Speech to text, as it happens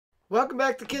Welcome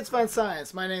back to Kids Find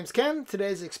Science. My name's Ken.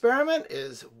 Today's experiment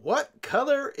is what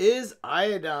color is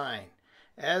iodine?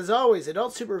 As always,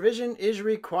 adult supervision is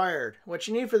required. What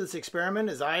you need for this experiment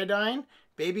is iodine,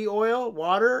 baby oil,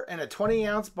 water, and a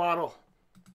 20-ounce bottle.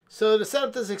 So to set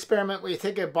up this experiment, we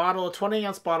take a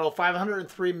 20-ounce bottle,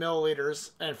 503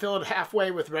 milliliters, and fill it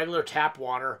halfway with regular tap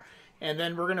water. And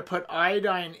then we're going to put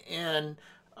iodine in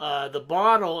the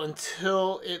bottle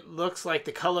until it looks like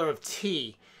the color of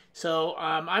tea. So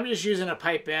I'm just using a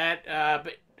pipette,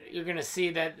 but you're going to see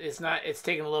that it's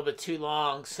taking a little bit too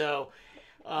long. So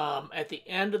at the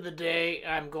end of the day,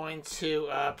 I'm going to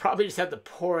probably just have to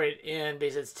pour it in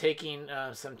because it's taking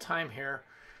some time here.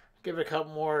 Give it a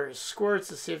couple more squirts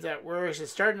to see if that works.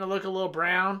 It's starting to look a little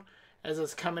brown as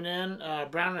it's coming in,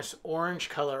 brownish orange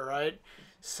color, right?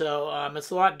 So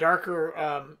it's a lot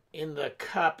darker in the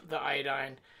cup, the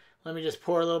iodine. Let me just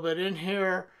pour a little bit in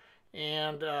here.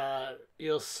 And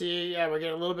you'll see, yeah, we're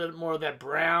getting a little bit more of that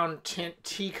brown tint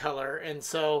tea color. And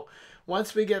so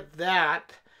once we get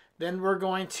that, then we're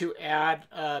going to add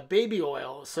baby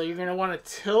oil. So you're going to want to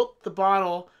tilt the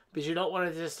bottle because you don't want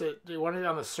it just to, you want it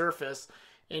on the surface.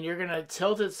 And you're going to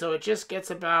tilt it so it just gets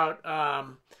about,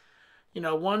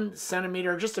 1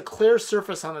 centimeter, just a clear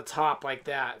surface on the top like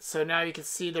that. So now you can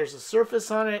see there's a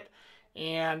surface on it,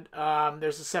 and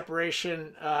there's a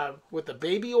separation with the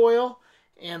baby oil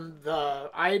and the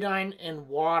iodine and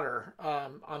water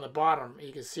on the bottom.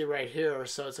 You can see right here.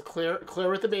 So it's a clear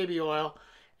with the baby oil,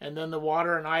 and then the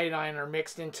water and iodine are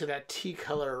mixed into that tea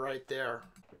color right there.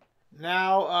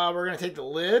 Now we're going to take the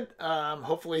lid.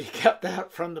 Hopefully you got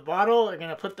that from the bottle. We're going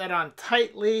to put that on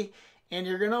tightly, and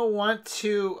you're going to want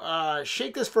to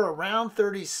shake this for around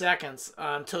 30 seconds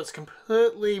until it's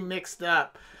completely mixed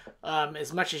up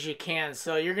as much as you can.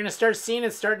 So you're going to start seeing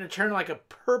it starting to turn like a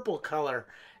purple color.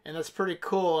 And that's pretty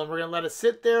cool. And we're going to let it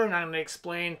sit there, and I'm going to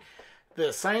explain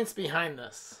the science behind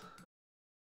this.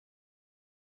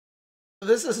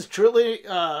 This is truly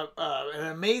an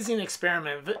amazing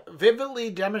experiment. Vividly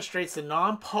demonstrates the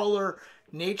nonpolar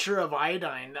nature of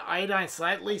iodine. The iodine is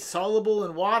slightly soluble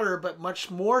in water, but much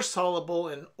more soluble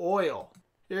in oil.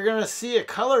 You're going to see a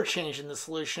color change in the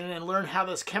solution and learn how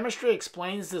this chemistry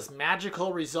explains this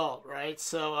magical result, right?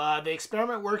 So the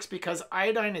experiment works because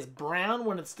iodine is brown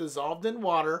when it's dissolved in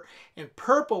water and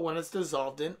purple when it's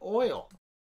dissolved in oil.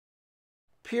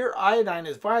 Pure iodine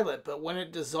is violet, but when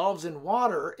it dissolves in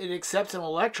water, it accepts an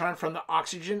electron from the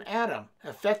oxygen atom,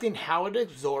 affecting how it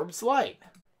absorbs light.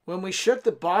 When we shook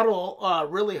the bottle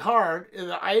really hard,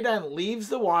 the iodine leaves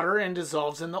the water and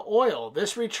dissolves in the oil.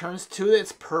 This returns to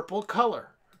its purple color.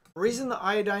 The reason the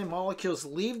iodine molecules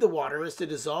leave the water is to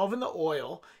dissolve in the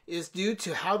oil is due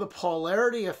to how the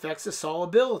polarity affects the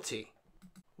solubility.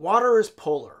 Water is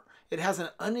polar. It has an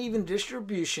uneven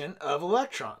distribution of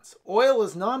electrons. Oil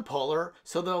is nonpolar,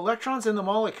 so the electrons in the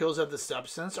molecules of the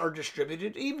substance are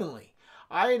distributed evenly.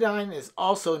 Iodine is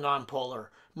also nonpolar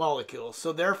molecule,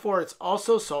 so therefore it's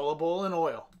also soluble in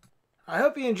oil. I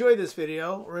hope you enjoyed this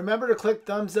video. Remember to click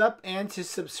thumbs up and to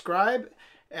subscribe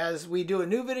as we do a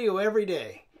new video every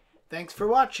day. Thanks for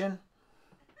watching.